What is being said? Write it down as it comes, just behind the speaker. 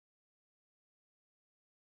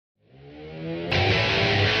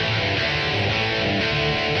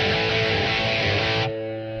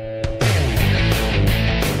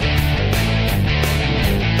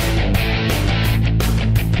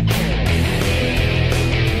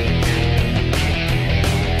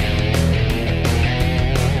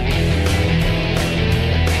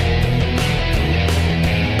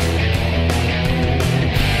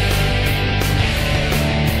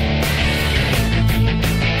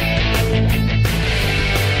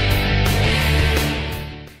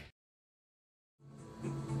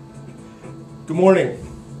Good morning.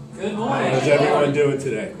 Good morning. How's everyone doing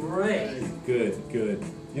today? Great. Good, good.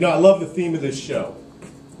 You know, I love the theme of this show.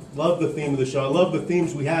 Love the theme of the show. I love the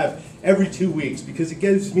themes we have every 2 weeks because it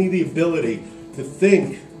gives me the ability to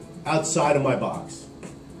think outside of my box,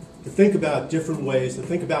 to think about different ways, to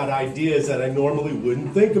think about ideas that I normally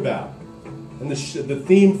wouldn't think about. And the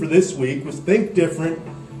theme for this week was Think Different.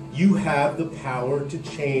 You have the power to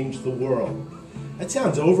change the world. That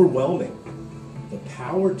sounds overwhelming. The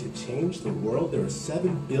power to change the world? There are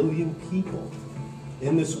 7 billion people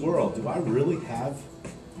in this world. Do I really have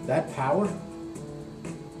that power?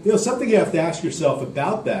 You know, something you have to ask yourself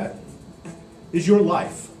about that is your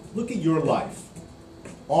life. Look at your life.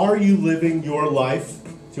 Are you living your life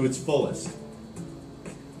to its fullest?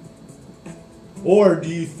 Or do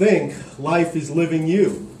you think life is living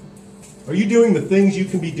you? Are you doing the things you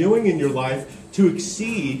can be doing in your life to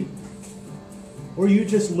exceed? Or are you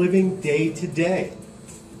just living day to day,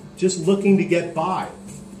 just looking to get by?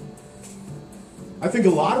 I think a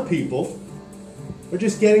lot of people are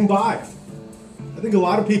just getting by. I think a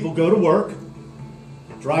lot of people go to work,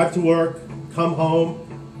 drive to work, come home,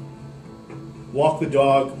 walk the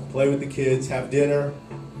dog, play with the kids, have dinner,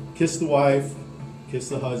 kiss the wife, kiss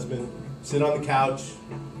the husband, sit on the couch,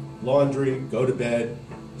 laundry, go to bed,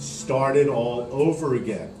 start it all over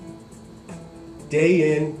again.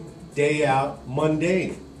 Day in, day out,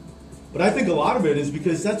 mundane. But I think a lot of it is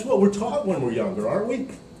because that's what we're taught when we're younger, aren't we?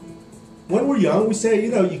 When we're young, we say, you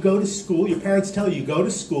know, you go to school, your parents tell you go to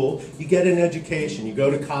school, you get an education, you go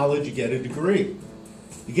to college, you get a degree.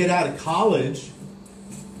 You get out of college,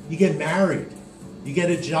 you get married, you get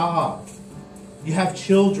a job, you have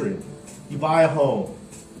children, you buy a home,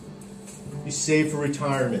 you save for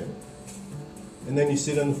retirement, and then you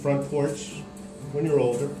sit on the front porch when you're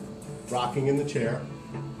older, rocking in the chair,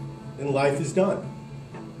 and life is done.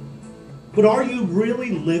 But are you really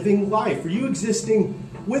living life? Are you existing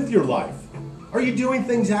with your life? Are you doing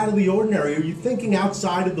things out of the ordinary? Are you thinking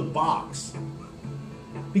outside of the box?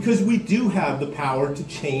 Because we do have the power to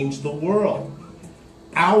change the world.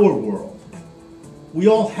 Our world. We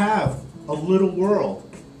all have a little world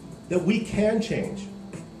that we can change.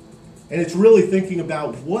 And it's really thinking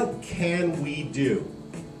about what can we do?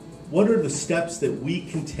 What are the steps that we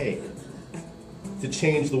can take to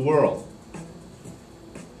change the world?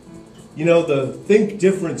 You know, the Think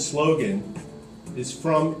Different slogan is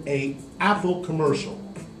from an Apple commercial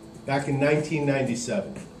back in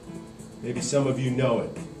 1997. Maybe some of you know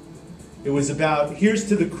it. It was about, here's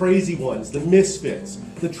to the crazy ones, the misfits,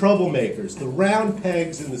 the troublemakers, the round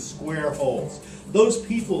pegs in the square holes. Those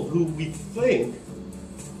people who we think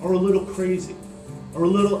are a little crazy, are a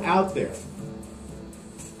little out there.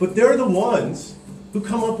 But they're the ones who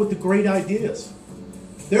come up with the great ideas.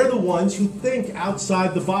 They're the ones who think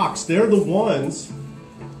outside the box. They're the ones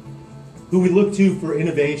who we look to for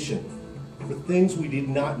innovation, for things we did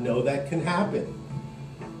not know that can happen.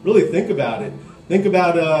 Really think about it. Think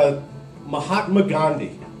about Mahatma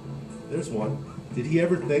Gandhi. There's one. Did he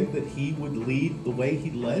ever think that he would lead the way he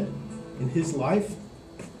led in his life?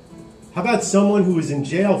 How about someone who was in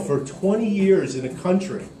jail for 20 years in a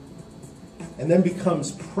country and then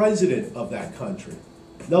becomes president of that country?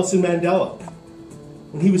 Nelson Mandela.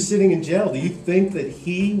 When he was sitting in jail, do you think that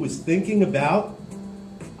he was thinking about,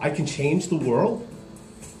 I can change the world?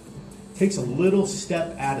 It takes a little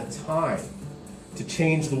step at a time to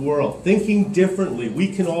change the world. Thinking differently, we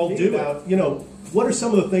can all do it. You know, what are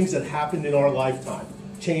some of the things that happened in our lifetime,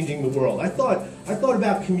 changing the world? I thought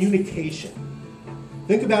about communication.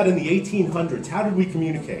 Think about in the 1800s, how did we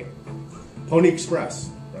communicate? Pony Express,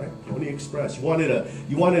 right? Pony Express. You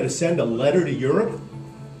wanted to send a letter to Europe?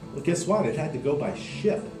 Well, guess what? It had to go by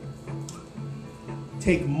ship.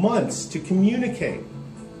 Take months to communicate.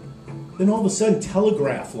 Then all of a sudden,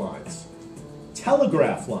 telegraph lines.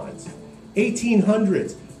 Telegraph lines.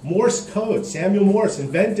 1800s, Morse code. Samuel Morse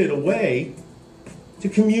invented a way to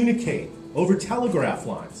communicate over telegraph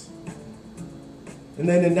lines. And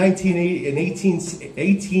then in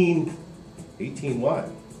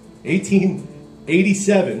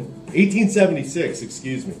 1876,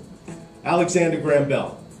 excuse me, Alexander Graham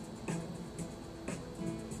Bell.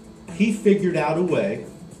 He figured out a way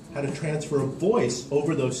how to transfer a voice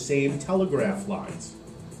over those same telegraph lines.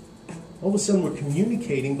 All of a sudden, we're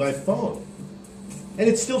communicating by phone. And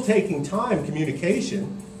it's still taking time,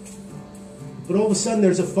 communication. But all of a sudden,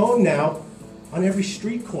 there's a phone now on every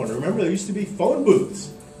street corner. Remember, there used to be phone booths.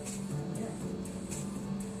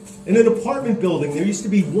 In an apartment building, there used to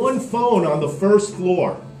be one phone on the first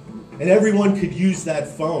floor, and everyone could use that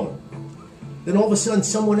phone. Then all of a sudden,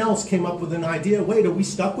 someone else came up with an idea. Wait, are we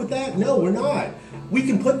stuck with that? No, we're not. We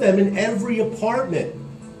can put them in every apartment.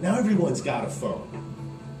 Now everyone's got a phone.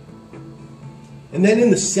 And then in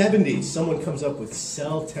the 70s, someone comes up with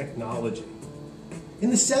cell technology. In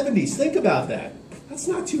the 70s, think about that. That's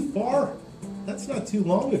not too far. That's not too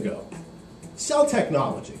long ago. Cell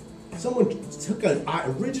technology. Someone took an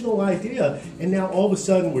original idea, and now all of a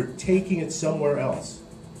sudden we're taking it somewhere else.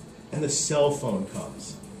 And the cell phone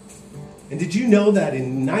comes. And did you know that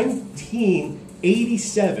in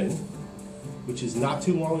 1987, which is not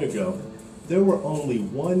too long ago, there were only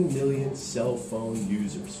 1 million cell phone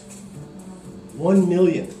users. 1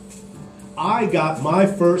 million. I got my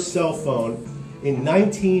first cell phone in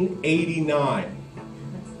 1989.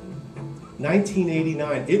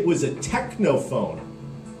 1989. It was a Technophone.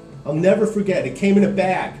 I'll never forget. It came in a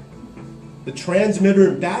bag. The transmitter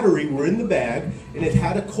and battery were in the bag, and it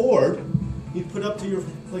had a cord you'd put up to your,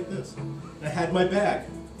 like this. I had my bag,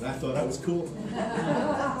 and I thought I was cool.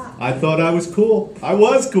 I thought I was cool. I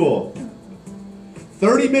was cool.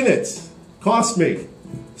 30 minutes cost me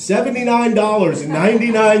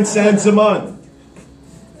 $79.99 a month.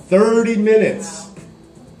 30 minutes.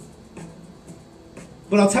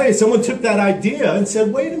 But I'll tell you, someone took that idea and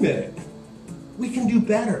said, wait a minute, we can do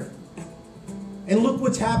better. And look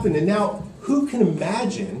what's happened. And now, who can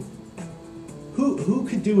imagine, who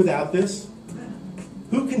could do without this?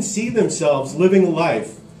 Who can see themselves living a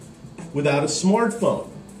life without a smartphone?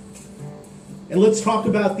 And let's talk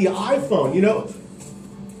about the iPhone. You know,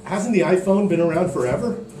 hasn't the iPhone been around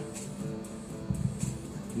forever?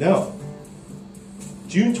 No.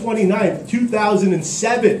 June 29th,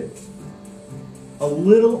 2007. A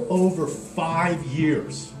little over 5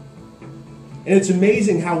 years. And it's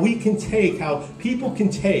amazing how we can take, how people can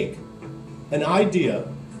take an idea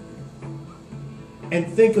and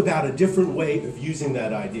think about a different way of using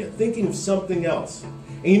that idea, thinking of something else.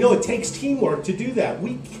 And you know, it takes teamwork to do that.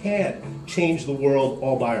 We can't change the world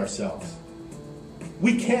all by ourselves.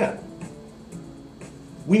 We can't.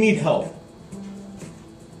 We need help.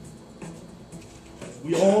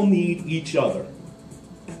 We all need each other.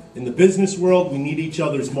 In the business world, we need each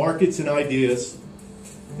other's markets and ideas.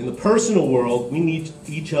 In the personal world, we need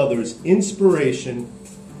each other's inspiration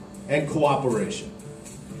and cooperation.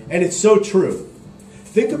 And it's so true.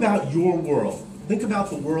 Think about your world. Think about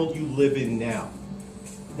the world you live in now.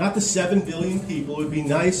 Not the 7 billion people. It would be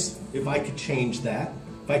nice if I could change that.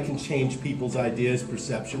 If I can change people's ideas,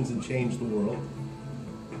 perceptions, and change the world.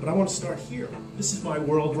 But I want to start here. This is my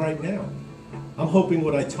world right now. I'm hoping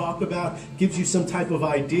what I talk about gives you some type of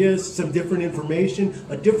ideas, some different information,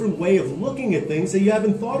 a different way of looking at things that you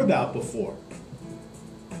haven't thought about before.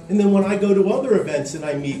 And then when I go to other events and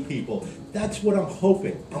I meet people, that's what I'm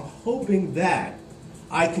hoping. I'm hoping that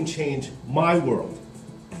I can change my world.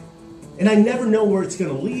 And I never know where it's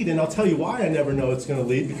going to lead, and I'll tell you why I never know it's going to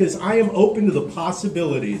lead, because I am open to the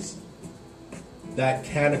possibilities that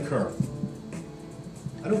can occur.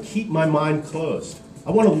 I don't keep my mind closed.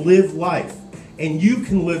 I want to live life, and you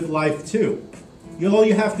can live life too. You know, all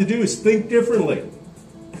you have to do is think differently.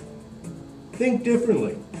 Think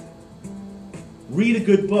differently. Read a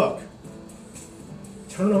good book.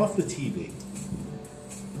 Turn off the TV.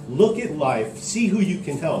 Look at life, see who you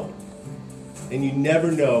can help, and you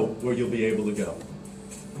never know where you'll be able to go.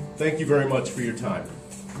 Thank you very much for your time.